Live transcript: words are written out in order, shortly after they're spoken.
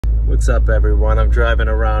What's up, everyone? I'm driving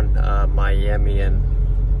around Miami, and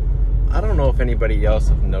I don't know if anybody else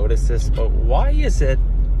have noticed this, but why is it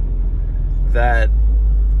that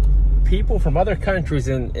people from other countries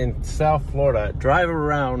in South Florida drive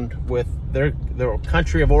around with their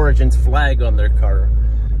country of origin's flag on their car?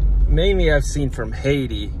 Mainly I've seen from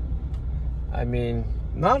Haiti. I mean,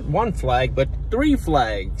 not one flag, but 3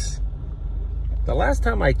 flags. The last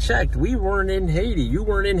time I checked, we weren't in Haiti. You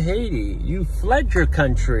weren't in Haiti. You fled your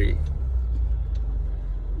country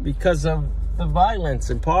because of the violence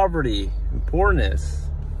and poverty and poorness.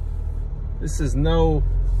 This is no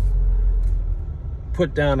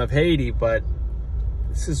put down of Haiti, but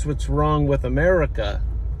this is what's wrong with America.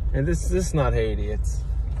 And this is not Haiti. It's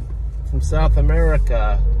from South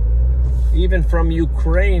America. Even from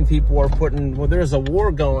Ukraine, people are putting, well, there's a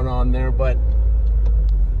war going on there, but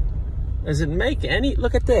does it make any,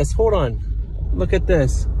 look at this, hold on. Look at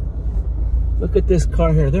this. Look at this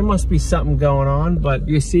car here. There must be something going on, but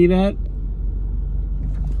you see that?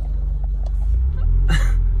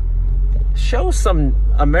 Show some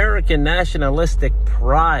American nationalistic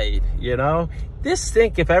pride, you know? Just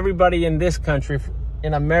think if everybody in this country,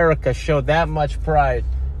 in America, showed that much pride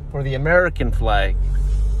for the American flag,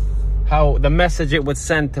 how the message it would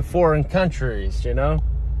send to foreign countries, you know?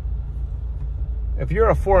 If you're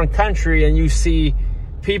a foreign country and you see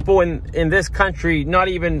people in this country not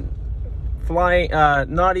even flying,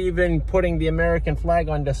 not even putting the American flag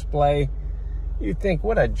on display, you think,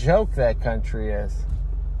 what a joke that country is.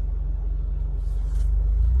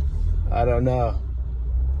 I don't know.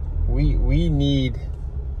 We need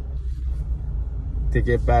to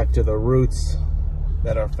get back to the roots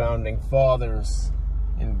that our founding fathers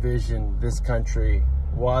envisioned this country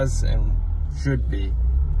was and should be.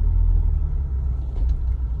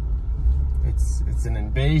 It's an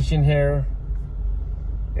invasion here,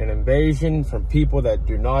 an invasion from people that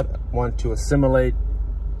do not want to assimilate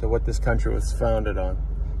to what this country was founded on.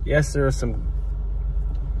 Yes, there are some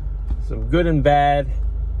good and bad.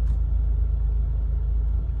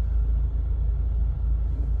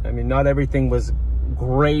 I mean, not everything was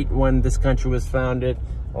great when this country was founded.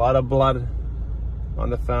 A lot of blood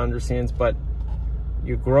on the founders' hands, but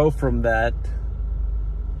you grow from that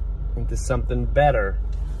into something better.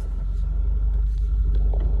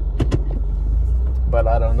 But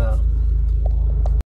I don't know.